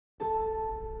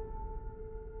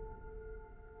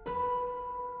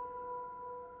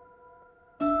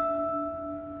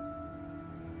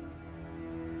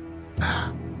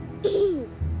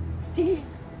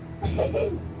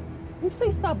Can you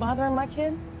please stop bothering my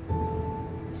kid?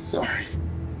 Sorry.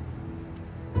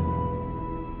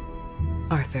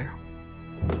 Arthur,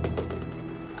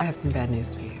 I have some bad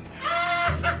news for you.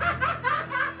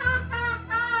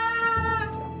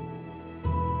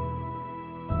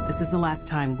 This is the last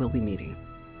time we'll be meeting.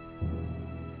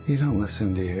 You don't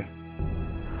listen, do you?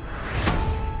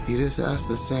 You just ask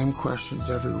the same questions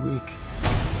every week.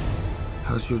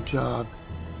 How's your job?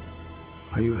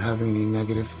 Are you having any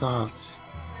negative thoughts?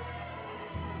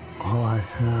 All I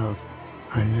have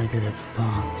are negative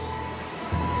thoughts.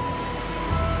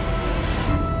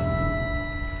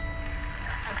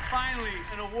 And finally,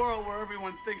 in a world where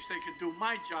everyone thinks they can do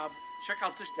my job, check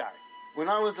out this guy. When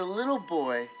I was a little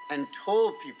boy and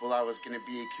told people I was going to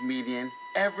be a comedian,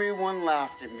 everyone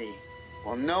laughed at me.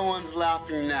 Well, no one's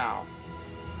laughing now.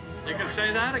 You can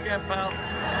say that again, pal.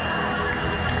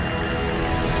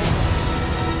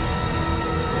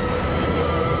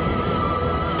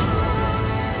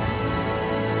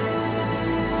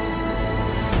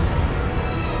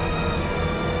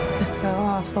 It's so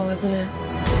awful, isn't it?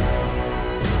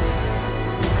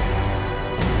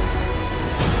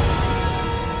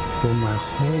 For my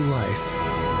whole life,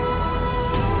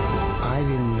 I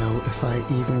didn't know if I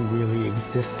even really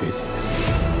existed.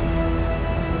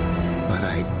 But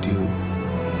I do.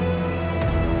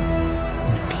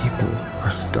 And people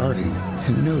are starting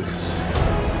to notice.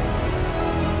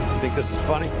 You think this is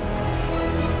funny?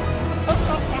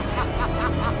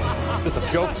 Is this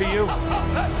a joke to you?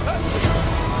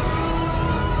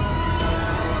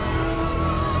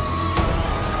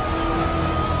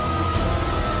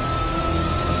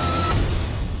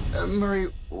 Murray,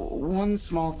 one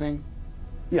small thing.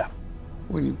 Yeah.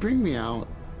 When you bring me out,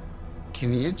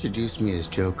 can you introduce me as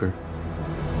Joker?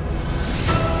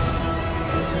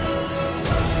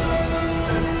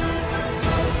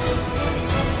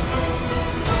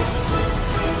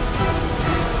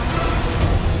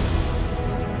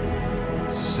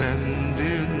 Send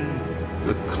in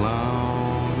the clown.